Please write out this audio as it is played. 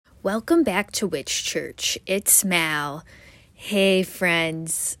Welcome back to Witch Church. It's Mal. Hey,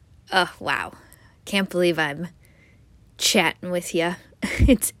 friends. Oh, wow. Can't believe I'm chatting with you.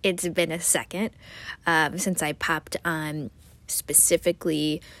 It's been a second since I popped on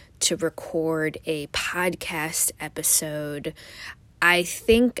specifically to record a podcast episode. I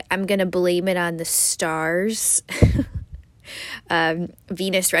think I'm going to blame it on the stars.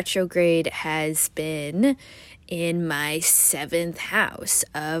 Venus retrograde has been in my 7th house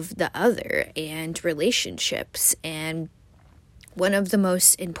of the other and relationships. And one of the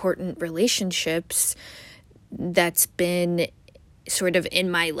most important relationships that's been sort of in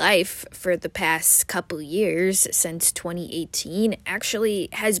my life for the past couple years since 2018 actually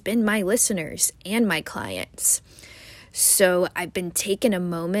has been my listeners and my clients. So I've been taking a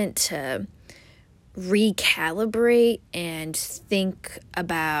moment to recalibrate and think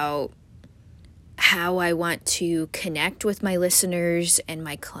about how I want to connect with my listeners and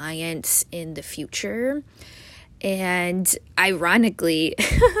my clients in the future. And ironically,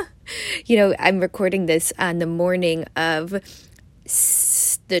 I'm recording this on the morning of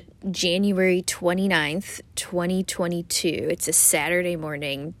the January 29th, 2022. It's a Saturday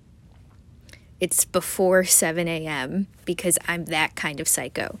morning. It's before 7 a.m. because I'm that kind of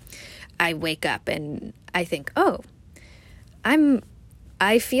psycho. I wake up and I think,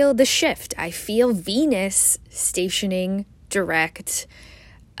 I feel the shift. I feel Venus stationing direct.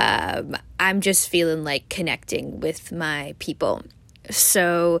 I'm just feeling like connecting with my people.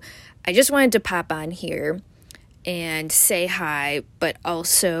 So I just wanted to pop on here and say hi, but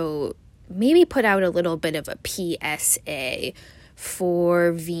also maybe put out a little bit of a PSA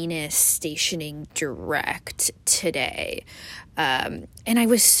for Venus stationing direct today. And I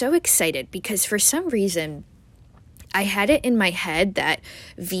was so excited because for some reason, I had it in my head that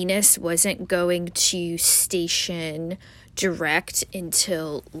Venus wasn't going to station direct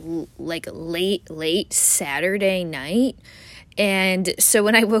until like late Saturday night. And so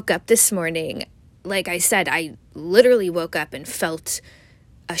when I woke up this morning, like I said, I literally woke up and felt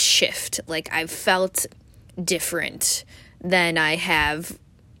a shift. Like I felt different than I have,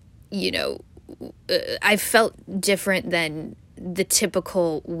 I felt different than the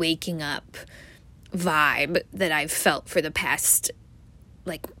typical waking up vibe that I've felt for the past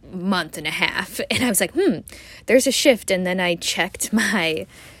like month and a half. And I was like, there's a shift. And then I checked my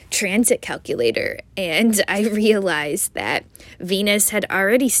transit calculator and I realized that Venus had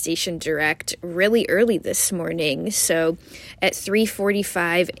already stationed direct really early this morning. So at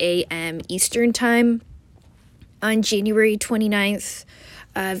 3:45 a.m. Eastern time on January 29th,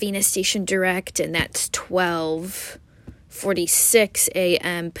 Venus stationed direct, and that's 12:46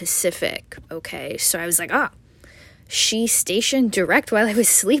 a.m. Pacific. Okay, so I was like, she stationed direct while I was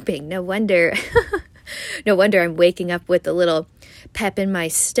sleeping. No wonder I'm waking up with a little pep in my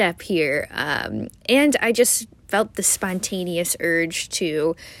step here. And I just felt the spontaneous urge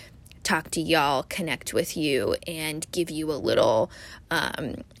to talk to y'all, connect with you, and give you a little,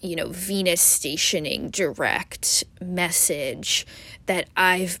 Venus stationing direct message that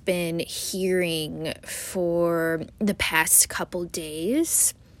I've been hearing for the past couple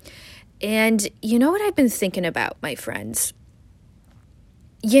days. And you know what I've been thinking about, my friends?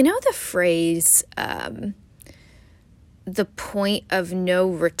 You know the phrase, the point of no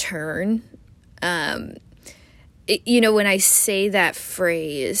return? When I say that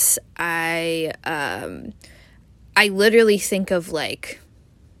phrase, I literally think of like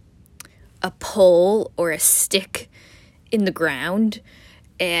a pole or a stick in the ground,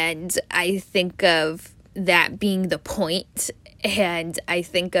 and I think of that being the point, and I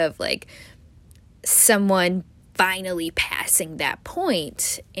think of like someone finally passing that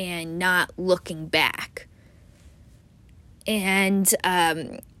point and not looking back. And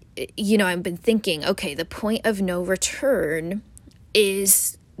I've been thinking, okay, the point of no return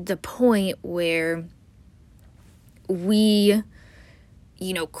is the point where we,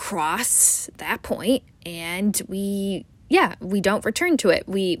 cross that point and we don't return to it.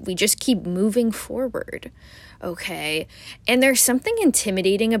 We just keep moving forward. Okay. And there's something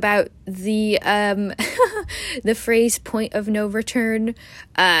intimidating about the, the phrase point of no return.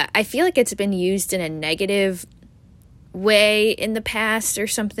 I feel like it's been used in a negative way in the past or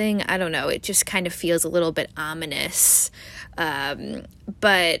something. I don't know. It just kind of feels a little bit ominous.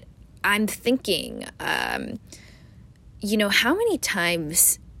 But I'm thinking, how many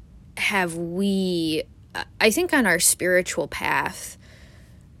times have we, I think on our spiritual path,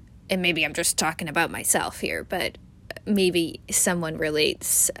 and maybe I'm just talking about myself here, but maybe someone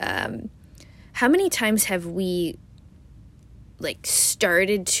relates. How many times have we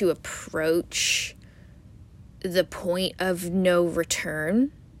started to approach the point of no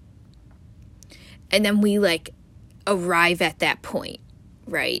return And then we like arrive at that point,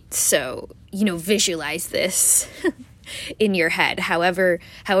 right? So, visualize this in your head, however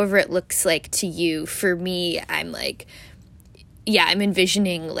it looks like to you. For me, I'm like, I'm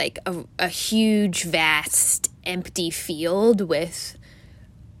envisioning like a huge, vast, empty field with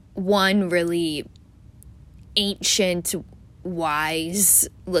one really ancient, wise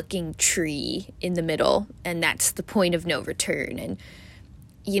looking tree in the middle, and that's the point of no return. And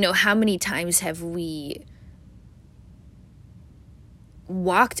how many times have we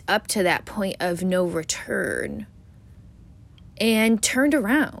walked up to that point of no return and turned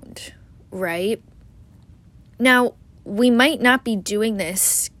around, right? Now, we might not be doing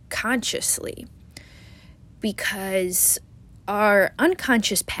this consciously because our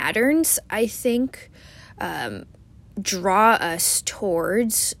unconscious patterns, I think, draw us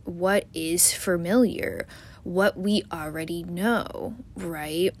towards what is familiar, what we already know,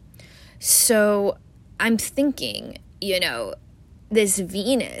 right? So I'm thinking, this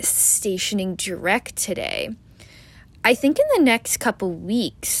Venus stationing direct today, I think in the next couple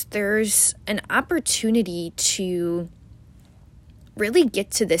weeks, there's an opportunity to really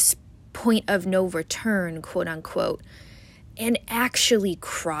get to this point of no return, quote unquote, and actually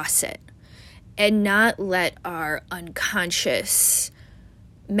cross it and not let our unconscious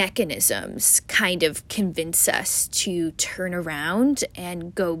mechanisms kind of convince us to turn around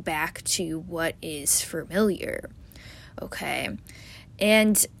and go back to what is familiar. Okay.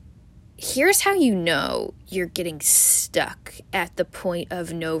 And here's how you know you're getting stuck at the point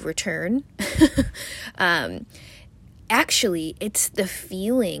of no return. Actually, it's the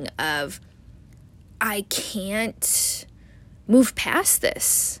feeling of, I can't move past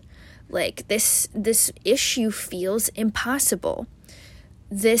this. Like this issue feels impossible.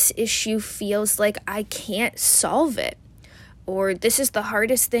 This issue feels like I can't solve it. Or this is the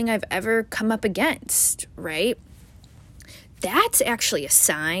hardest thing I've ever come up against, right? That's actually a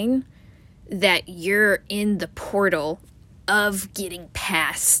sign that you're in the portal of getting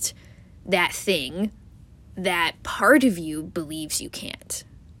past that thing that part of you believes you can't,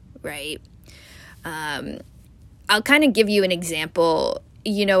 right? I'll kind of give you an example.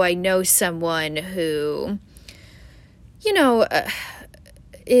 I know someone who,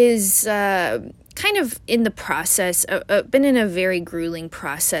 is kind of in the process, been in a very grueling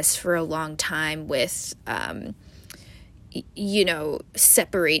process for a long time with,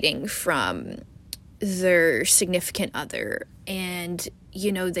 separating from their significant other. And,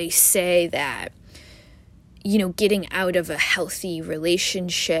 they say that, getting out of a healthy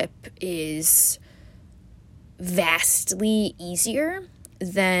relationship is vastly easier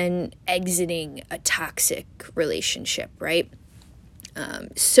than exiting a toxic relationship, right?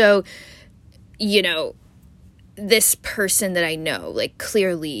 So, this person that I know, like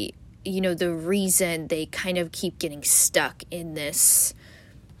clearly, the reason they kind of keep getting stuck in this,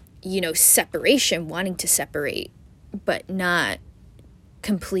 separation, wanting to separate, but not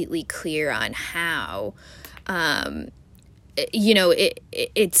completely clear on how,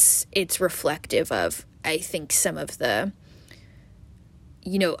 it's reflective of, I think, some of the,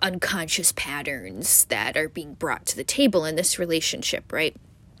 unconscious patterns that are being brought to the table in this relationship, right?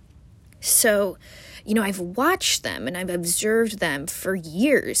 So, I've watched them and I've observed them for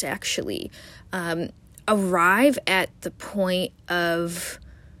years, actually, arrive at the point of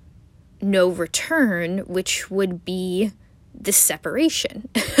no return, which would be the separation,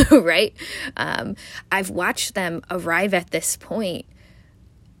 right? I've watched them arrive at this point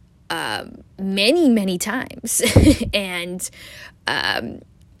many, many times. And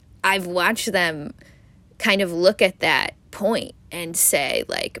I've watched them kind of look at that point and say,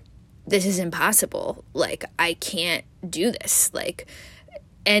 like, this is impossible. Like, I can't do this. Like,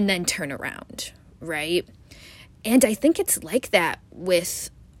 and then turn around, right? And I think it's like that with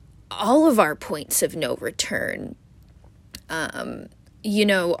all of our points of no return.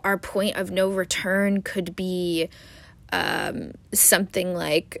 Our point of no return could be something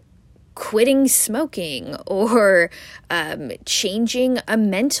like quitting smoking or changing a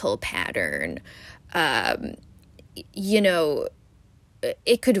mental pattern.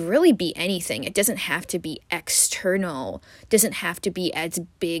 It could really be anything. It doesn't have to be external. It doesn't have to be as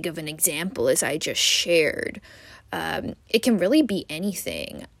big of an example as I just shared. It can really be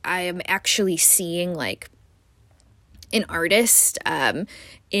anything. I am actually seeing like an artist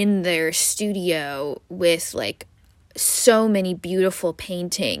in their studio with like so many beautiful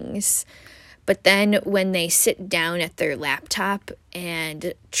paintings, but then when they sit down at their laptop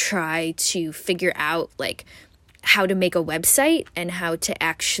and try to figure out like how to make a website and how to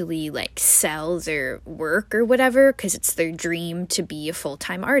actually like sell their work or whatever, because it's their dream to be a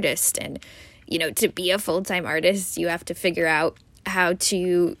full-time artist. And to be a full-time artist, you have to figure out how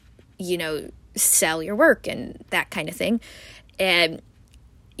to, sell your work and that kind of thing. And,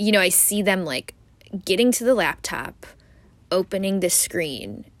 I see them like getting to the laptop, opening the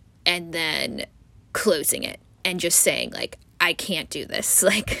screen, and then closing it and just saying like, I can't do this.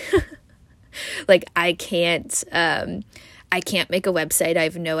 Like, I can't make a website. I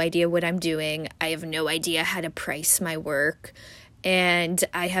have no idea what I'm doing. I have no idea how to price my work. And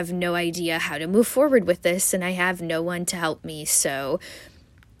I have no idea how to move forward with this. And I have no one to help me. So,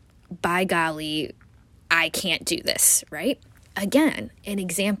 by golly, I can't do this, right? Again, an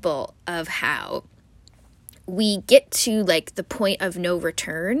example of how we get to like the point of no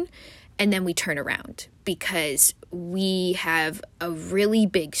return and then we turn around because we have a really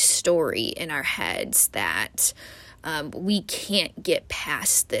big story in our heads that we can't get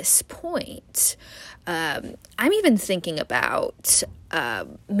past this point. I'm even thinking about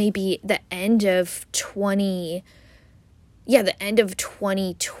maybe the end of 2020,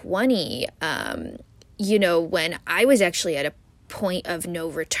 when I was actually at a point of no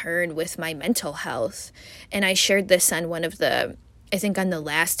return with my mental health. And I shared this on on the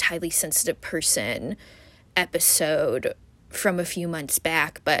last Highly Sensitive Person episode from a few months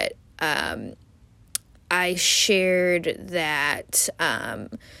back, but I shared that,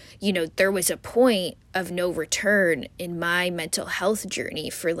 there was a point of no return in my mental health journey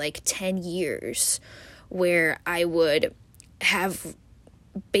for like 10 years where I would have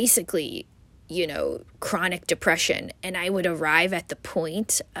basically, chronic depression, and I would arrive at the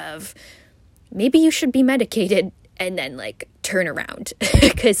point of maybe you should be medicated and then like turn around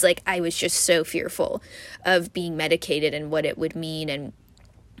because like I was just so fearful of being medicated and what it would mean. And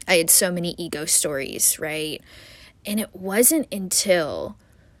I had so many ego stories, right? And it wasn't until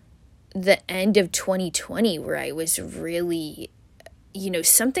the end of 2020 where I was really,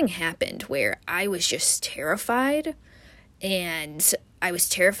 something happened where I was just terrified, and I was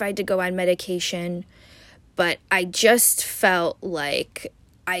terrified to go on medication, but I just felt like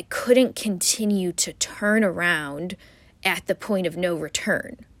I couldn't continue to turn around at the point of no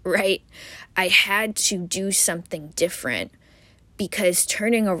return, right? I had to do something different because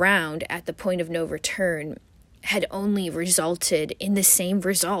turning around at the point of no return had only resulted in the same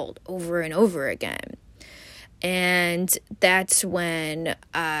result over and over again. And that's when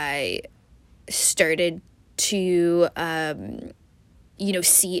I started to,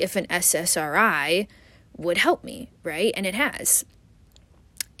 see if an SSRI would help me, right? And it has.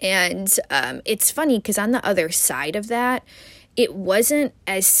 And it's funny because on the other side of that, it wasn't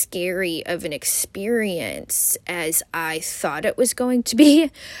as scary of an experience as I thought it was going to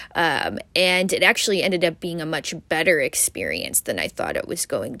be. And it actually ended up being a much better experience than I thought it was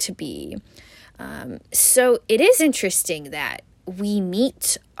going to be. So it is interesting that we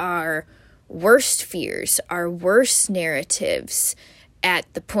meet our worst fears, our worst narratives at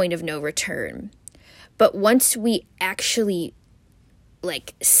the point of no return. But once we actually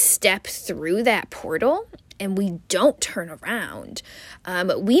step through that portal and we don't turn around,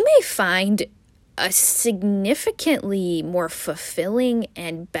 we may find a significantly more fulfilling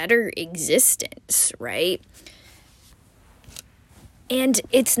and better existence, right? And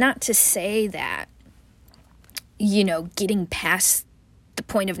it's not to say that, getting past the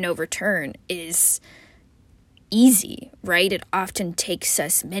point of no return is easy, right? It often takes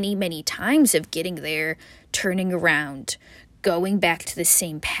us many, many times of getting there, turning around, going back to the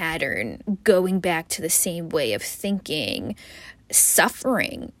same pattern, going back to the same way of thinking,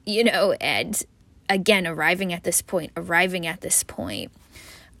 suffering, and again, arriving at this point.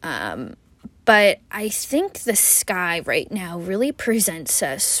 But I think the sky right now really presents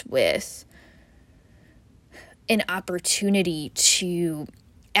us with an opportunity to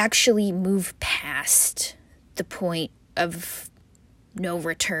actually move past the point of no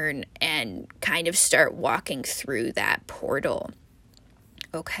return and kind of start walking through that portal.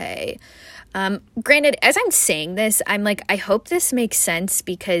 Okay. Granted, as I'm saying this, I'm like, I hope this makes sense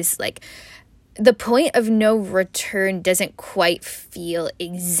because the point of no return doesn't quite feel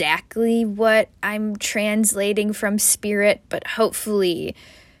exactly what I'm translating from spirit, but hopefully,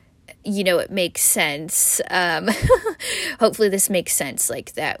 it makes sense. Hopefully this makes sense,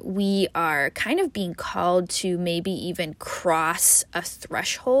 that we are kind of being called to maybe even cross a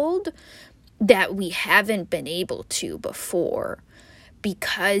threshold that we haven't been able to before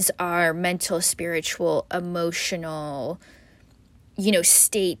because our mental, spiritual, emotional,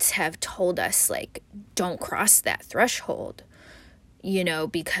 states have told us, don't cross that threshold,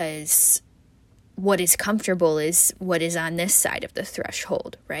 because what is comfortable is what is on this side of the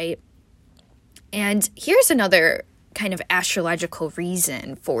threshold, right? And here's another kind of astrological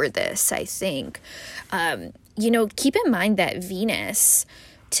reason for this, I think. Keep in mind that Venus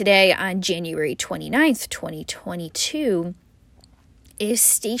today on January 29th, 2022, is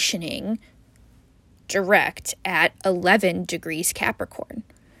stationing direct at 11 degrees Capricorn.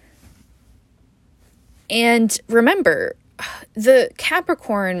 And remember, the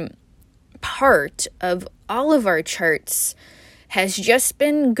Capricorn part of all of our charts has just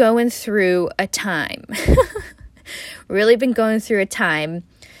been going through a time. Really been going through a time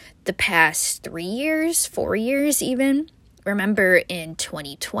the past 3 years, 4 years even. Remember in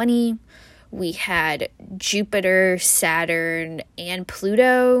 2020, we had Jupiter, Saturn, and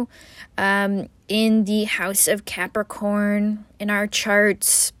Pluto in the house of Capricorn in our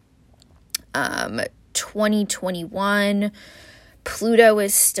charts. 2021, Pluto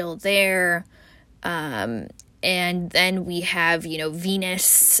is still there. And then we have,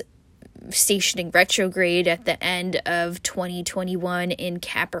 Venus stationing retrograde at the end of 2021 in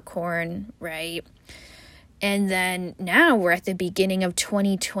Capricorn, right? And then now we're at the beginning of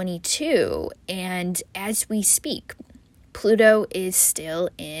 2022, and as we speak, Pluto is still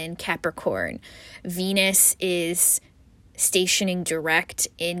in Capricorn. Venus is stationing direct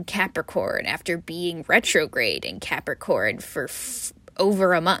in Capricorn after being retrograde in Capricorn for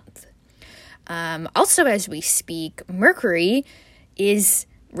over a month. Also, as we speak, Mercury is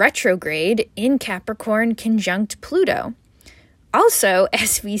retrograde in Capricorn conjunct Pluto. Also,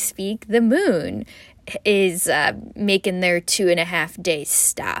 as we speak, the moon is making their 2.5 day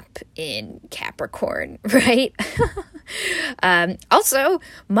stop in Capricorn, right? Also,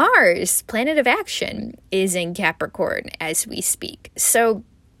 Mars, planet of action, is in Capricorn as we speak. So,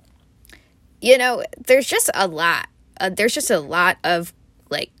 there's just a lot. There's just a lot of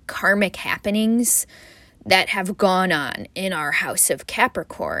karmic happenings that have gone on in our house of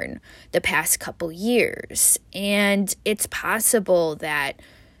Capricorn the past couple years. And it's possible that,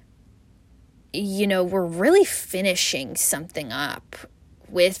 we're really finishing something up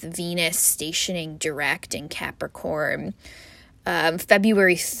with Venus stationing direct in Capricorn.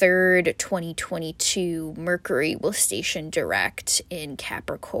 February 3rd, 2022, Mercury will station direct in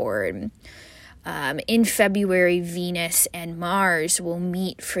Capricorn. In February, Venus and Mars will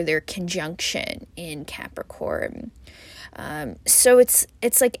meet for their conjunction in Capricorn. So it's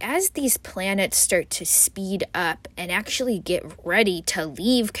like as these planets start to speed up and actually get ready to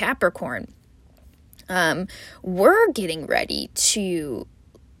leave Capricorn, we're getting ready to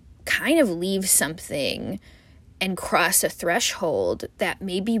kind of leave something and cross a threshold that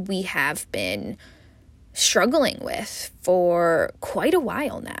maybe we have been struggling with for quite a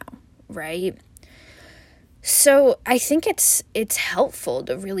while now, right? So I think it's helpful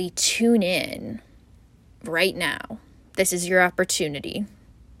to really tune in right now. This is your opportunity.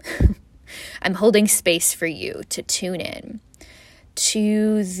 I'm holding space for you to tune in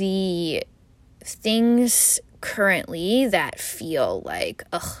to the things currently that feel like,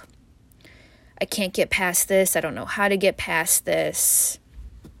 I can't get past this. I don't know how to get past this.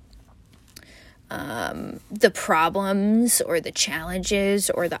 The problems or the challenges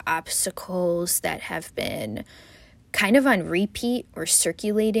or the obstacles that have been kind of on repeat or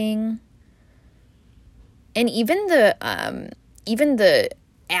circulating. And even the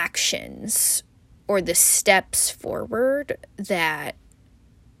actions or the steps forward that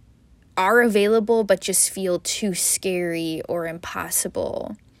are available but just feel too scary or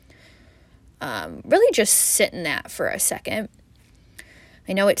impossible. Really just sit in that for a second.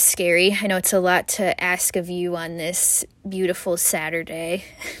 I know it's scary. I know it's a lot to ask of you on this beautiful Saturday.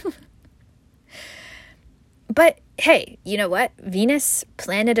 But hey, you know what? Venus,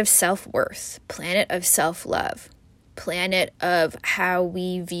 planet of self-worth, planet of self-love, planet of how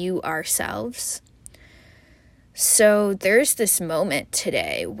we view ourselves. So there's this moment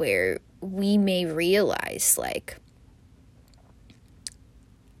today where we may realize,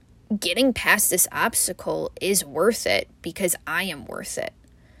 getting past this obstacle is worth it because I am worth it.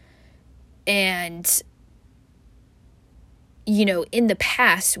 And, in the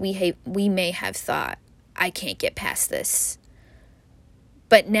past, we may have thought, I can't get past this.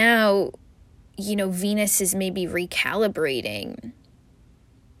 But now, Venus is maybe recalibrating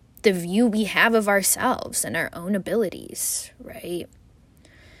the view we have of ourselves and our own abilities, right?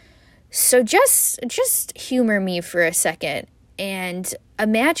 So just humor me for a second and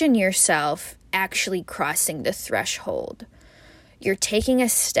imagine yourself actually crossing the threshold. You're taking a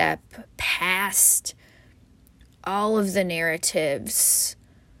step past all of the narratives.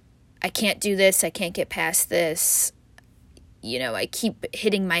 I can't do this. I can't get past this. I keep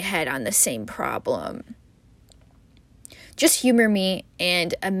hitting my head on the same problem. Just humor me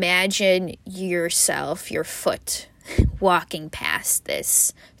and imagine yourself, your foot, walking past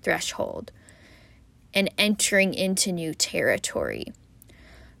this threshold and entering into new territory.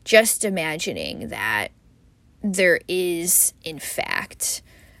 Just imagining that there is, in fact,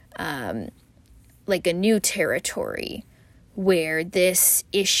 like a new territory where this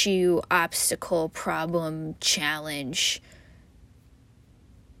issue, obstacle, problem, challenge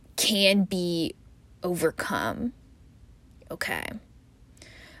can be overcome. Okay.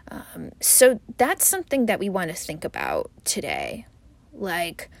 So that's something that we want to think about today.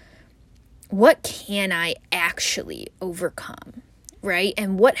 Like, what can I actually overcome, right?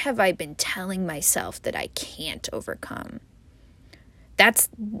 And what have I been telling myself that I can't overcome? That's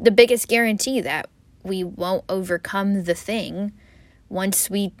the biggest guarantee that we won't overcome the thing once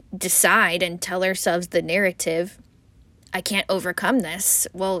we decide and tell ourselves the narrative, I can't overcome this.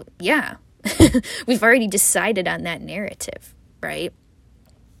 Well, yeah, we've already decided on that narrative, right?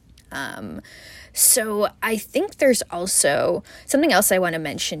 So I think there's also something else I want to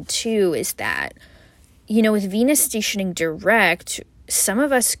mention too, is that, with Venus stationing direct, some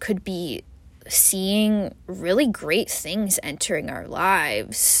of us could be seeing really great things entering our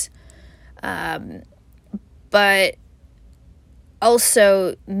lives. But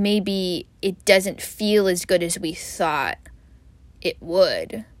also maybe it doesn't feel as good as we thought it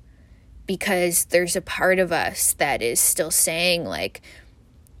would, because there's a part of us that is still saying, like,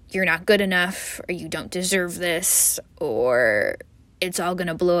 you're not good enough, or you don't deserve this, or it's all going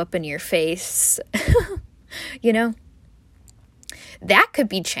to blow up in your face. That could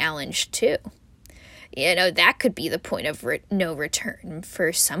be challenged too. That could be the point of no return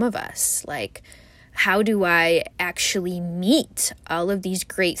for some of us. Like, how do I actually meet all of these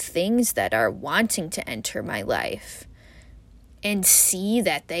great things that are wanting to enter my life and see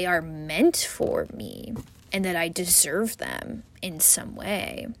that they are meant for me and that I deserve them in some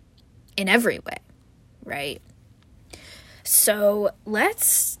way, in every way, right? So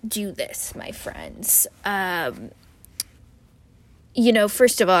let's do this, my friends.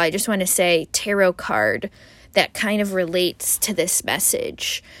 First of all, I just want to say tarot card that kind of relates to this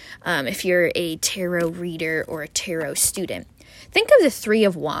message. If you're a tarot reader or a tarot student, think of the Three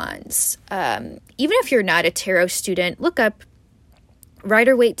of Wands. Even if you're not a tarot student, look up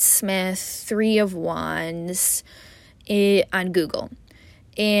Rider-Waite-Smith Three of Wands on Google.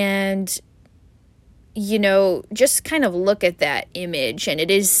 And, just kind of look at that image, and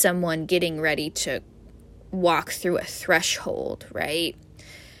it is someone getting ready to walk through a threshold, right?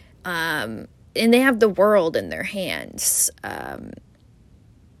 And they have the world in their hands.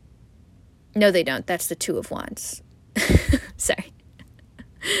 No, they don't. That's the Two of Wands. Sorry.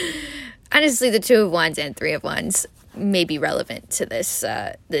 Honestly, the Two of Wands and Three of Wands may be relevant to this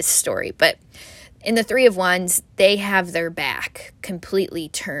story. But in the Three of Wands, they have their back completely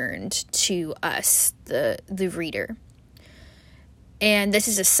turned to us, the reader. And this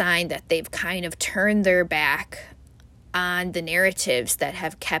is a sign that they've kind of turned their back on the narratives that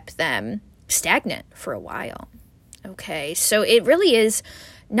have kept them stagnant for a while. Okay, so it really is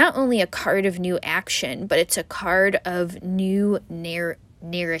not only a card of new action, but it's a card of new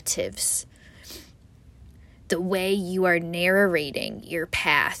narratives. The way you are narrating your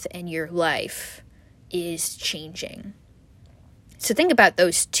path and your life is changing. So think about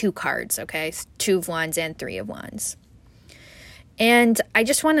those two cards, okay? Two of Wands and Three of Wands. And I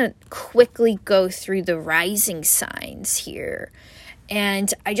just want to quickly go through the rising signs here.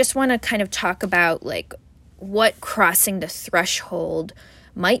 And I just want to kind of talk about like what crossing the threshold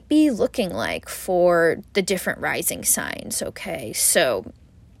might be looking like for the different rising signs, okay? So,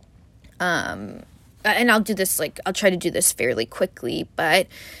 and I'll try to do this fairly quickly, but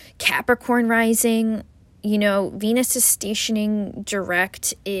Capricorn rising, Venus is stationing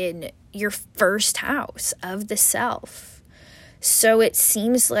direct in your first house of the self. So it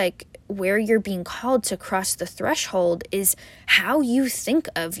seems like where you're being called to cross the threshold is how you think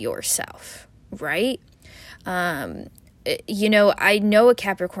of yourself, right? I know a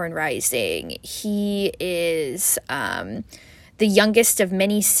Capricorn rising. He is the youngest of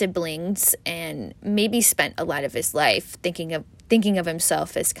many siblings, and maybe spent a lot of his life thinking of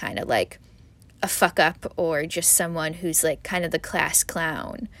himself as kind of like a fuck up, or just someone who's like kind of the class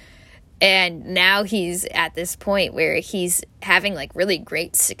clown. And now he's at this point where he's having like really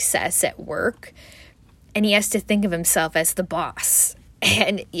great success at work, and he has to think of himself as the boss.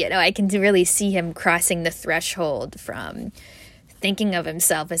 And, I can really see him crossing the threshold from thinking of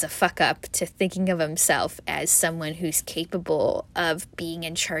himself as a fuck up to thinking of himself as someone who's capable of being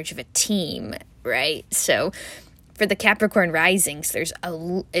in charge of a team, right? So for the Capricorn risings, there's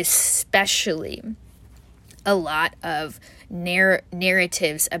especially a lot of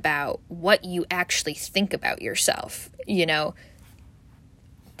narratives about what you actually think about yourself.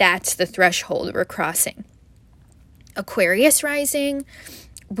 That's the threshold we're crossing. Aquarius rising,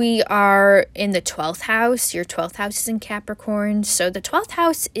 we are in the 12th house. Your 12th house is in Capricorn. So the 12th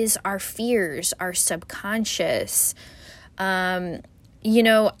house is our fears, our subconscious. I'm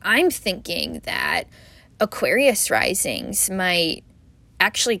thinking that Aquarius risings might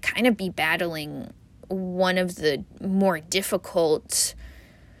actually kind of be battling one of the more difficult,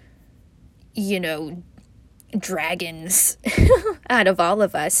 dragons out of all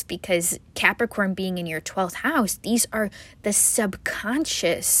of us, because Capricorn being in your 12th house, these are the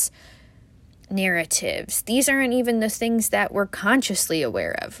subconscious narratives. These aren't even the things that we're consciously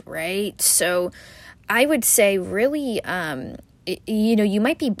aware of, right? So I would say really, you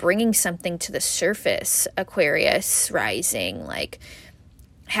might be bringing something to the surface, Aquarius rising, like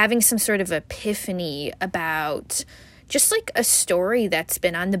having some sort of epiphany about just like a story that's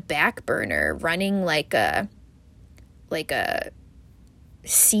been on the back burner, running like a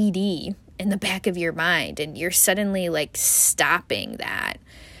CD in the back of your mind, and you're suddenly like stopping that,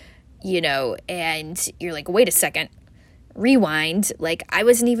 and you're like, wait a second, rewind. Like, I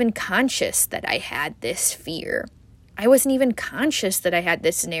wasn't even conscious that I had this fear. I wasn't even conscious that I had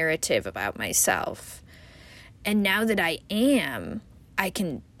this narrative about myself. And now that I am, I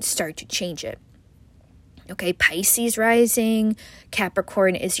can start to change it. Okay, Pisces rising,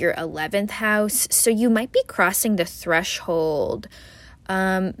 Capricorn is your 11th house. So you might be crossing the threshold,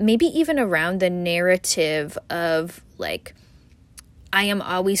 maybe even around the narrative of like, I am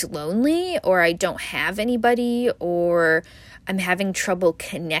always lonely, or I don't have anybody, or I'm having trouble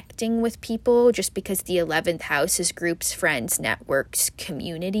connecting with people, just because the 11th house is groups, friends, networks,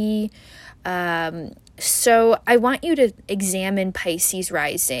 community. So I want you to examine, Pisces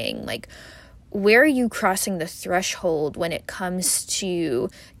rising, like, where are you crossing the threshold when it comes to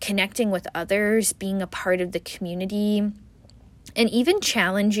connecting with others, being a part of the community, and even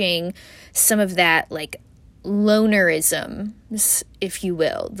challenging some of that, like, lonerisms, if you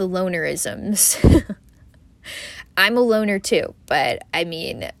will, the lonerisms. I'm a loner too, but I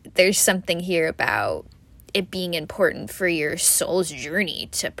mean, there's something here about it being important for your soul's journey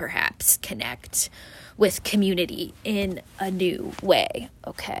to perhaps connect with community in a new way,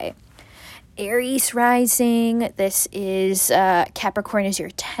 okay? Aries rising, this is Capricorn is your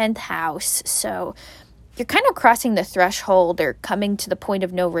 10th house, so you're kind of crossing the threshold or coming to the point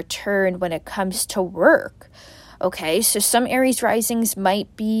of no return when it comes to work, okay? So some Aries risings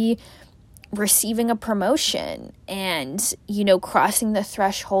might be receiving a promotion and, crossing the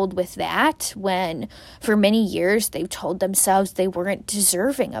threshold with that when for many years they've told themselves they weren't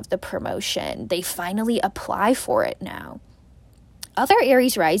deserving of the promotion. They finally apply for it now. Other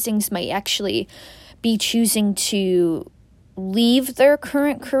Aries risings might actually be choosing to leave their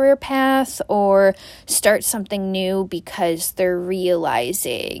current career path or start something new because they're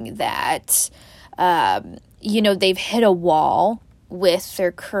realizing that, they've hit a wall with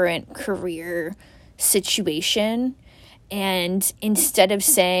their current career situation. And instead of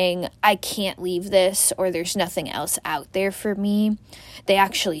saying, I can't leave this, or there's nothing else out there for me, they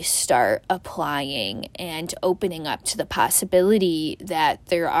actually start applying and opening up to the possibility that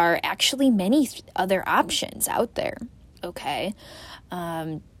there are actually many other options out there, okay?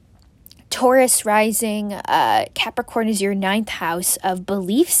 Taurus rising, Capricorn is your 9th house of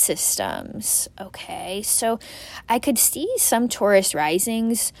belief systems, okay? So I could see some Taurus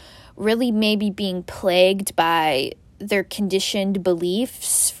risings really maybe being plagued by their conditioned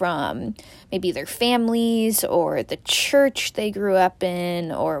beliefs from maybe their families or the church they grew up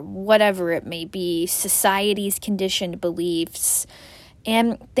in or whatever it may be, society's conditioned beliefs.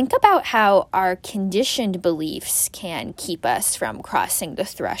 And think about how our conditioned beliefs can keep us from crossing the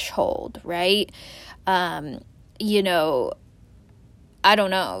threshold, right? I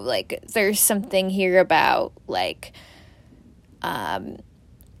don't know, like there's something here about like,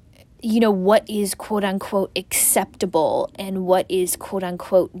 what is quote unquote acceptable and what is quote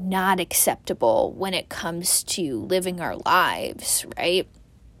unquote not acceptable when it comes to living our lives, right?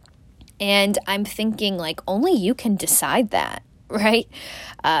 And I'm thinking like only you can decide that, right?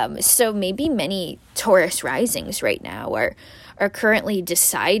 So maybe many Taurus risings right now are currently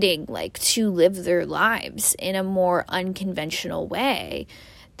deciding like to live their lives in a more unconventional way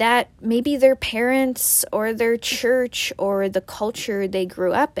that maybe their parents or their church or the culture they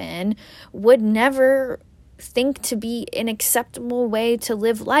grew up in would never think to be an acceptable way to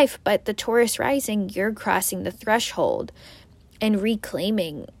live life. But the Taurus rising, you're crossing the threshold and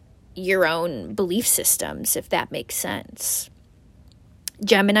reclaiming your own belief systems, if that makes sense.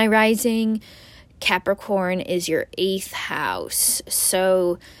 Gemini rising, Capricorn is your 8th house.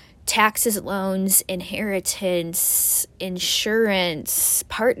 So taxes, loans, inheritance, insurance,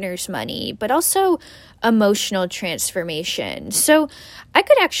 partner's money, but also emotional transformation. So I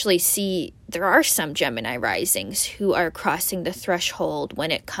could actually see there are some Gemini risings who are crossing the threshold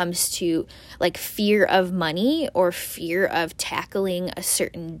when it comes to like fear of money or fear of tackling a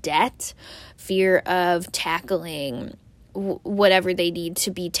certain debt, fear of tackling whatever they need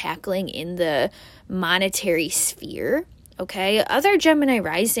to be tackling in the monetary sphere. Okay, other Gemini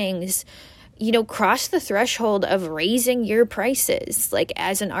risings, cross the threshold of raising your prices, like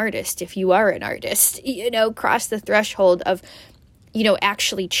as an artist, if you are an artist, cross the threshold of,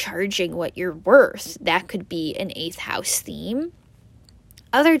 actually charging what you're worth. That could be an 8th house theme.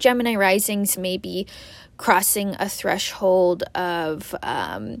 Other Gemini risings may be crossing a threshold of,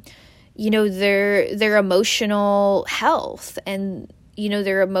 their emotional health and,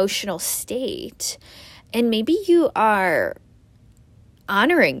 their emotional state. And maybe you are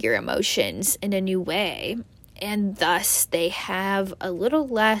honoring your emotions in a new way, and thus they have a little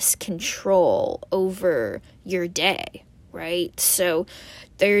less control over your day, right? So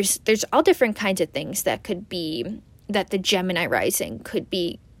there's all different kinds of things that the Gemini rising could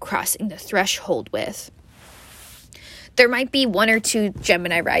be crossing the threshold with. There might be 1 or 2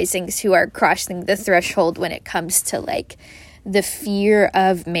 Gemini risings who are crossing the threshold when it comes to like the fear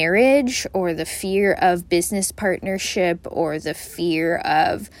of marriage or the fear of business partnership or the fear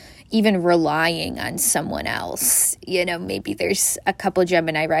of even relying on someone else. Maybe there's a couple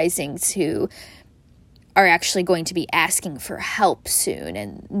Gemini risings who are actually going to be asking for help soon,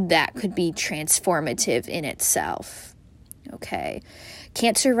 and that could be transformative in itself. Okay.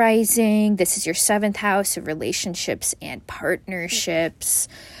 Cancer rising, this is your 7th house of relationships and partnerships.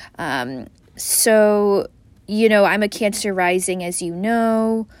 So I'm a Cancer rising, as you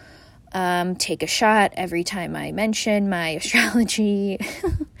know. Take a shot every time I mention my astrology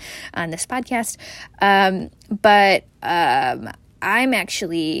on this podcast. But I'm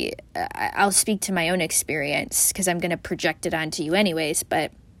actually, I'll speak to my own experience because I'm going to project it onto you anyways,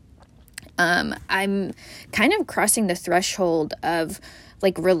 but I'm kind of crossing the threshold of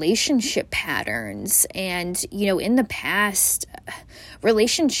like relationship patterns. And, in the past,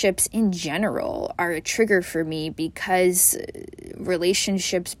 relationships in general are a trigger for me because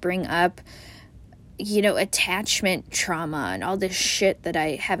relationships bring up, attachment trauma and all this shit that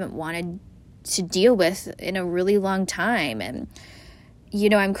I haven't wanted to deal with in a really long time. And,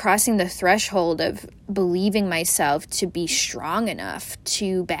 I'm crossing the threshold of believing myself to be strong enough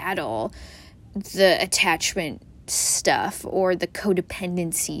to battle the attachment stuff or the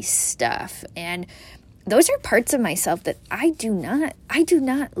codependency stuff. And those are parts of myself that I do not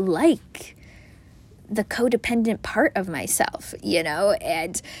like the codependent part of myself,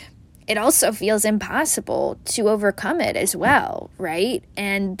 and it also feels impossible to overcome it as well, right?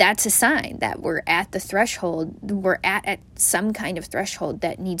 And that's a sign that we're at the threshold, we're at some kind of threshold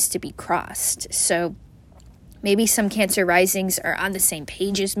that needs to be crossed. So maybe some Cancer risings are on the same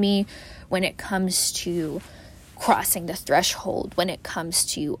page as me when it comes to crossing the threshold, when it comes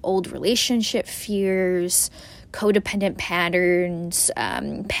to old relationship fears, codependent patterns,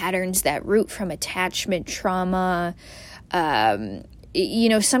 patterns that root from attachment trauma.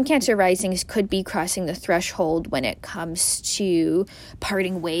 Some Cancer risings could be crossing the threshold when it comes to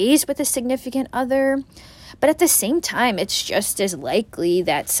parting ways with a significant other. But at the same time, it's just as likely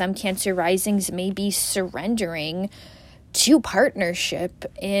that some Cancer risings may be surrendering to partnership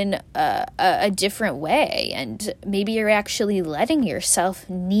in a different way. And maybe you're actually letting yourself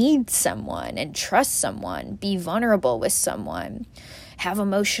need someone and trust someone, be vulnerable with someone, have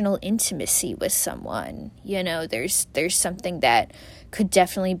emotional intimacy with someone. There's something that could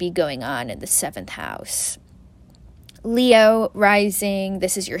definitely be going on in the 7th house. Leo rising,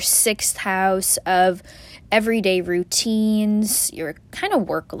 this is your 6th house of everyday routines, your kind of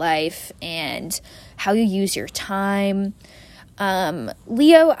work life, and how you use your time.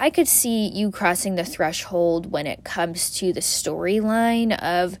 Leo, I could see you crossing the threshold when it comes to the storyline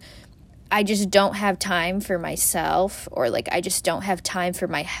of I just don't have time for myself, or like I just don't have time for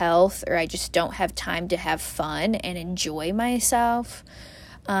my health, or I just don't have time to have fun and enjoy myself.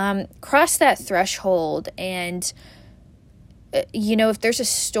 Cross that threshold, and if there's a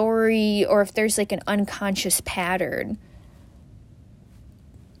story or if there's like an unconscious pattern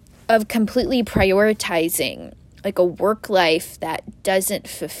of completely prioritizing like a work life that doesn't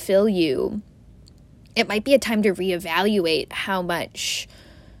fulfill you, it might be a time to reevaluate how much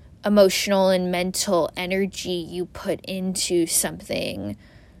emotional and mental energy you put into something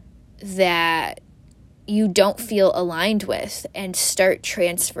that you don't feel aligned with, and start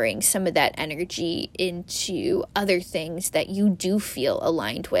transferring some of that energy into other things that you do feel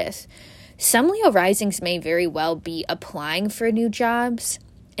aligned with. Some Leo risings may very well be applying for new jobs,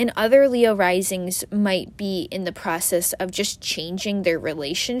 and other Leo risings might be in the process of just changing their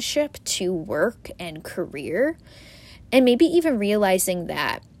relationship to work and career, and maybe even realizing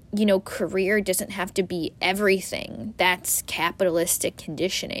that, career doesn't have to be everything. That's capitalistic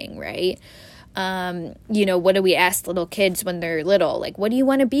conditioning, right? What do we ask little kids when they're little? Like, what do you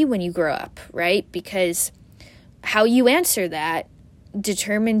want to be when you grow up, right? Because how you answer that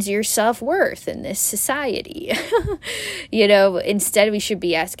determines your self-worth in this society. Instead we should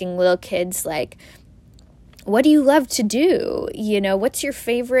be asking little kids, like, what do you love to do? What's your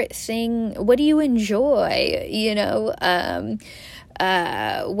favorite thing? What do you enjoy?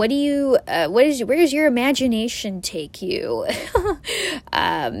 Where does your imagination take you?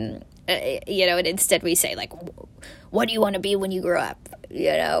 And instead we say, like, what do you want to be when you grow up?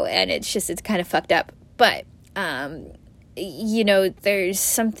 And it's kind of fucked up. But, there's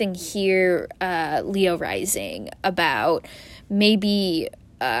something here, Leo rising, about maybe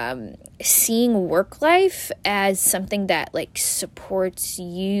seeing work life as something that, like, supports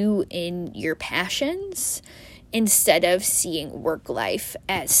you in your passions, instead of seeing work life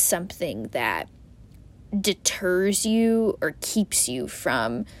as something that deters you or keeps you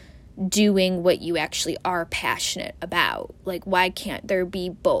from doing what you actually are passionate about. Like, why can't there be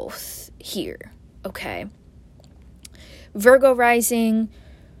both here? Okay. Virgo rising,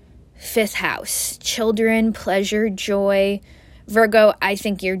 5th house, children, pleasure, joy. Virgo, I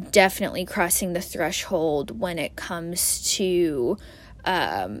think you're definitely crossing the threshold when it comes to,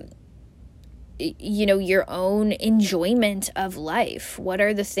 your own enjoyment of life. What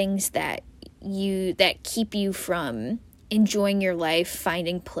are the things that keep you from enjoying your life,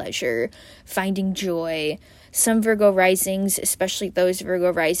 finding pleasure, finding joy? Some Virgo risings, especially those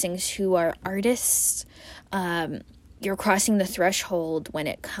Virgo risings who are artists, you're crossing the threshold when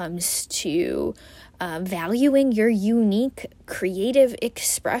it comes to valuing your unique creative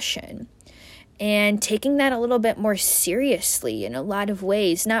expression and taking that a little bit more seriously in a lot of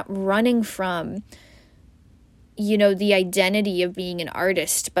ways, not running from, the identity of being an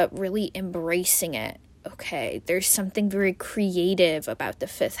artist, but really embracing it. Okay, there's something very creative about the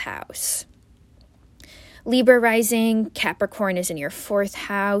 5th house. Libra rising, Capricorn is in your 4th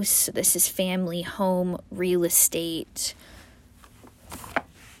house. So this is family, home, real estate.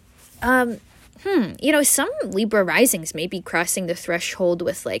 Some Libra risings may be crossing the threshold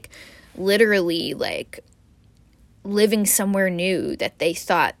with, like, literally, like, living somewhere new that they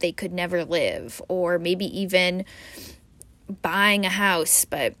thought they could never live, or maybe even buying a house,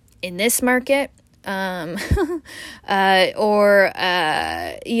 but in this market, there's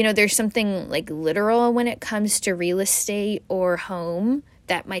something, like, literal when it comes to real estate or home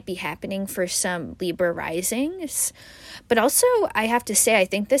that might be happening for some Libra risings. But also, I have to say, I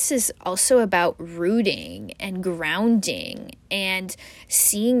think this is also about rooting and grounding and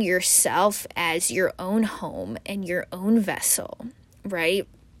seeing yourself as your own home and your own vessel, right?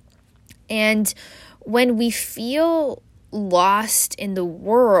 And when we feel lost in the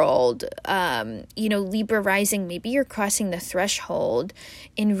world, Libra rising, maybe you're crossing the threshold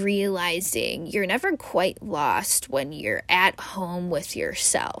in realizing you're never quite lost when you're at home with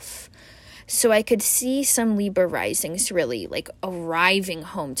yourself. So I could see some Libra risings really, like, arriving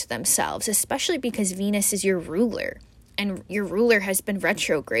home to themselves, especially because Venus is your ruler, and your ruler has been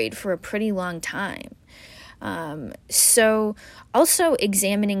retrograde for a pretty long time. So also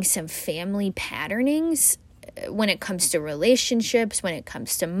examining some family patternings when it comes to relationships, when it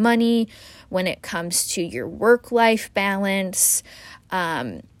comes to money, when it comes to your work-life balance,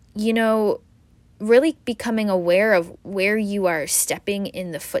 really becoming aware of where you are stepping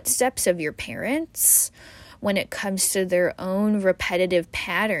in the footsteps of your parents when it comes to their own repetitive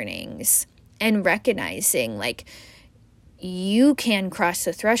patternings, and recognizing, like, you can cross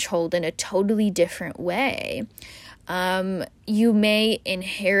the threshold in a totally different way. You may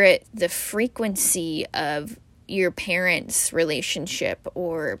inherit the frequency of your parents' relationship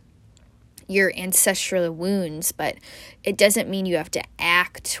or your ancestral wounds, but it doesn't mean you have to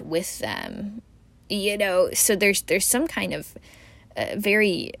act with them. So there's some kind of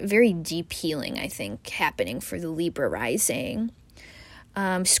very, very deep healing, I think, happening for the Libra rising.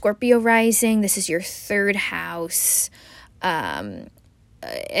 Scorpio rising, this is your 3rd house. And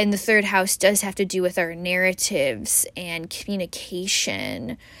the 3rd house does have to do with our narratives and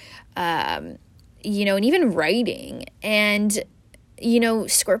communication, and even writing. And,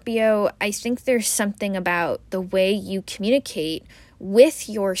 Scorpio, I think there's something about the way you communicate with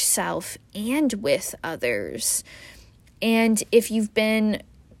yourself and with others. And if you've been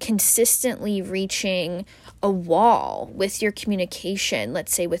consistently reaching a wall with your communication,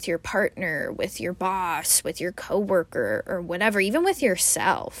 let's say with your partner, with your boss, with your coworker, or whatever, even with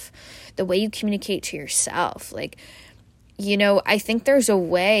yourself, the way you communicate to yourself, like, I think there's a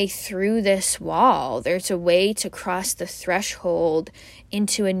way through this wall. There's a way to cross the threshold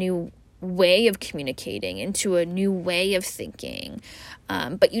into a new way of communicating, into a new way of thinking.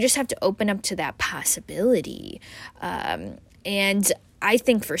 But you just have to open up to that possibility. And I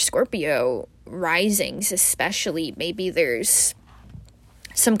think for Scorpio risings especially, maybe there's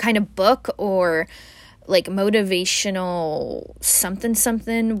some kind of book or like motivational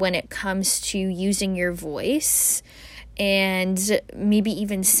something when it comes to using your voice, and maybe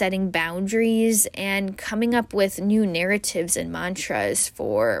even setting boundaries and coming up with new narratives and mantras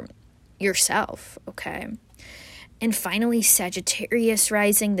for yourself, okay? And finally, Sagittarius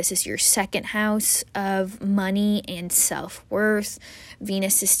rising. This is your second house of money and self-worth.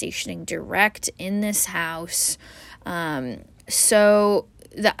 Venus is stationing direct in this house. So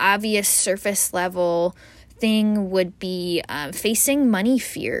the obvious surface level thing would be facing money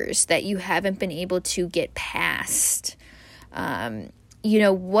fears that you haven't been able to get past.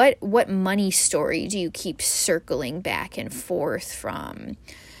 What money story do you keep circling back and forth from?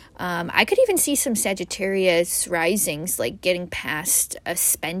 I could even see some Sagittarius risings like getting past a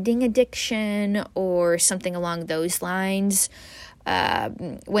spending addiction or something along those lines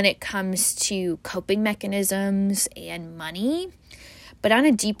when it comes to coping mechanisms and money. But on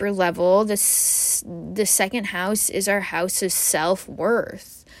a deeper level, the second house is our house of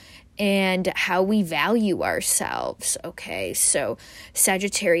self-worth and how we value ourselves, okay? So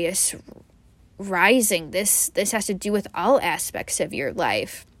Sagittarius rising, this has to do with all aspects of your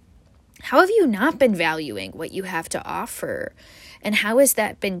life. How have you not been valuing what you have to offer? And how has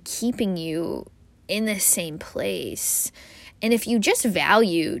that been keeping you in the same place? And if you just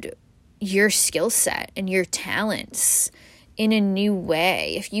valued your skill set and your talents in a new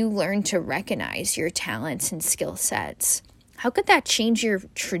way, if you learn to recognize your talents and skill sets, how could that change your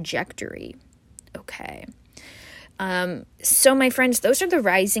trajectory? Okay. So my friends, those are the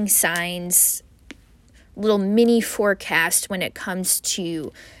rising signs, little mini forecast when it comes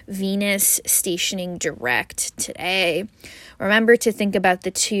to Venus stationing direct today. Remember to think about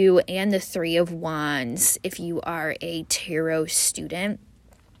the 2 and the 3 of Wands if you are a tarot student.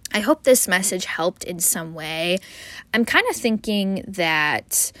 I hope this message helped in some way. I'm kind of thinking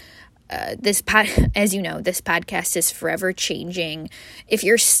that as you know, this podcast is forever changing. If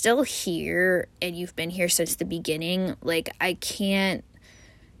you're still here and you've been here since the beginning, like, I can't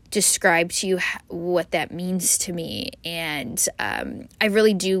describe to you what that means to me. And I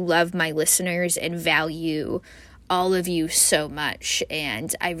really do love my listeners and value all of you so much.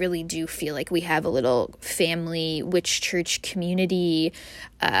 And I really do feel like we have a little family Witch Church community.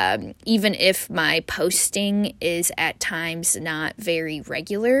 Even if my posting is at times not very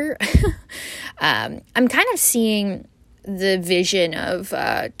regular, I'm kind of seeing the vision of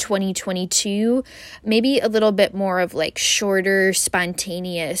 2022, maybe a little bit more of like shorter,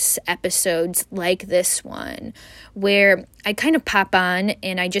 spontaneous episodes like this one, where I kind of pop on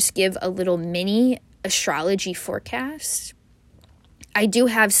and I just give a little mini astrology forecast. I do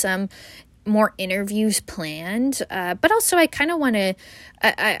have some more interviews planned, but also I kind of want to,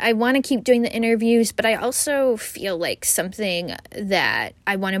 I want to keep doing the interviews, but I also feel like something that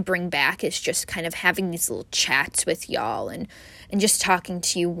I want to bring back is just kind of having these little chats with y'all and just talking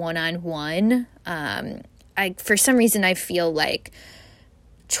to you one-on-one. For some reason, I feel like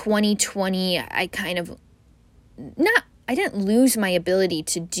 2020, I didn't lose my ability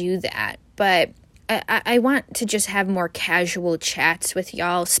to do that, but I want to just have more casual chats with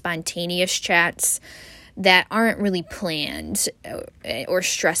y'all, spontaneous chats that aren't really planned or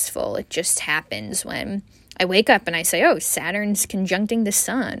stressful. It just happens when I wake up and I say, oh, Saturn's conjuncting the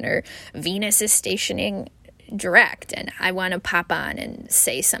sun, or Venus is stationing direct, and I want to pop on and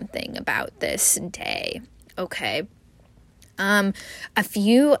say something about this day. Okay. A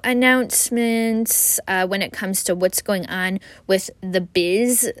few announcements when it comes to what's going on with the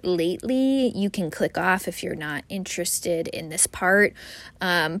biz lately. You can click off if you're not interested in this part.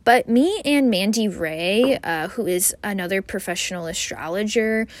 But me and Mandy Ray, who is another professional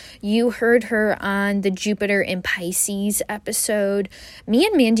astrologer, you heard her on the Jupiter in Pisces episode. Me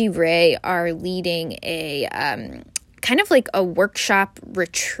and Mandy Ray are leading a kind of like a workshop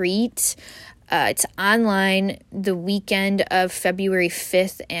retreat It's online the weekend of February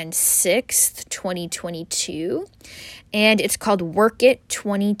 5th and 6th, 2022. And it's called Work It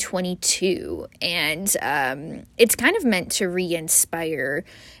 2022. And it's kind of meant to re-inspire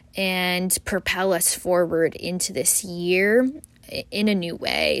and propel us forward into this year in a new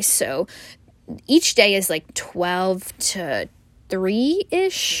way. So each day is like 12 to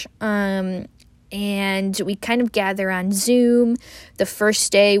 3-ish. And we kind of gather on Zoom. The first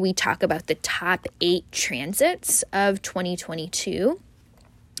day we talk about the top 8 transits of 2022.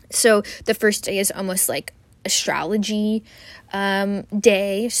 So the first day is almost like astrology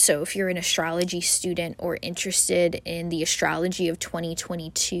day. So if you're an astrology student or interested in the astrology of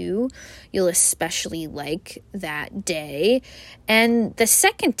 2022, you'll especially like that day. And the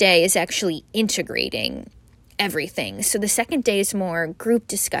second day is actually integrating everything. So the second day is more group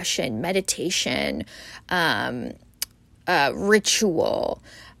discussion, meditation, ritual.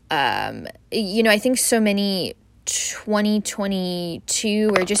 I think so many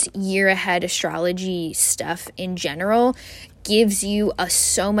 2022 or just year ahead astrology stuff in general gives you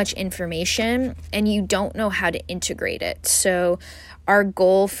so much information and you don't know how to integrate it. So our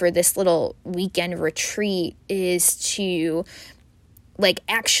goal for this little weekend retreat is to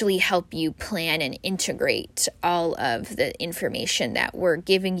actually help you plan and integrate all of the information that we're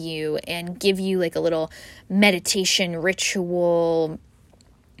giving you and give you a little meditation ritual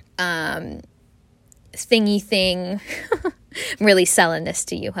thingy thing. I'm really selling this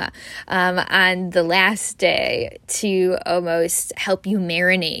to you, huh? On the last day to almost help you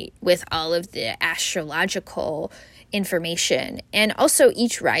marinate with all of the astrological information. And also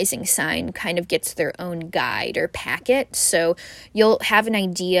each rising sign kind of gets their own guide or packet. So you'll have an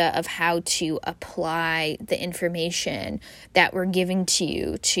idea of how to apply the information that we're giving to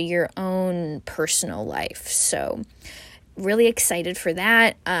you to your own personal life. So really excited for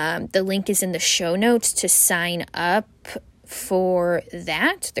that. The link is in the show notes to sign up for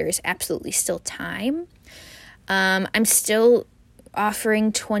that. There's absolutely still time. I'm still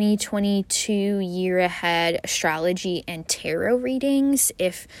offering 2022 year ahead astrology and tarot readings.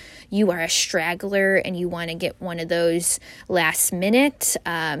 If you are a straggler and you want to get one of those last minute,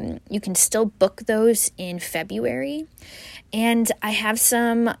 you can still book those in February. And I have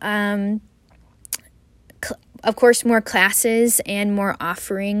some of course, more classes and more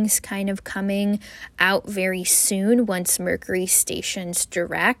offerings kind of coming out very soon once Mercury stations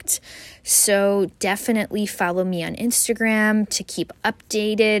direct. So definitely follow me on Instagram to keep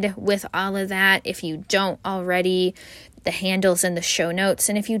updated with all of that. If you don't already, the handle's in the show notes.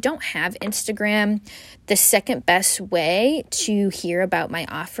 And if you don't have Instagram, the second best way to hear about my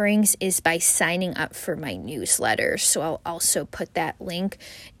offerings is by signing up for my newsletter. So I'll also put that link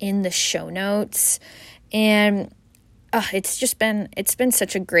in the show notes. And it's been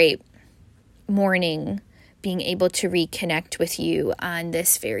such a great morning being able to reconnect with you on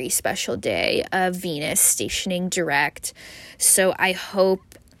this very special day of Venus stationing direct. So I hope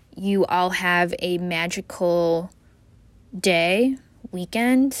you all have a magical day,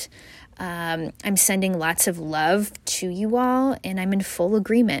 weekend. I'm sending lots of love to you all, and I'm in full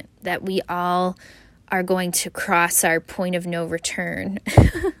agreement that we all are going to cross our point of no return.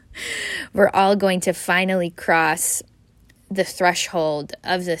 We're all going to finally cross the threshold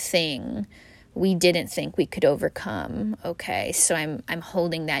of the thing we didn't think we could overcome. Okay, so I'm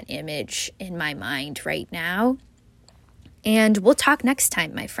holding that image in my mind right now. And we'll talk next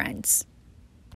time, my friends.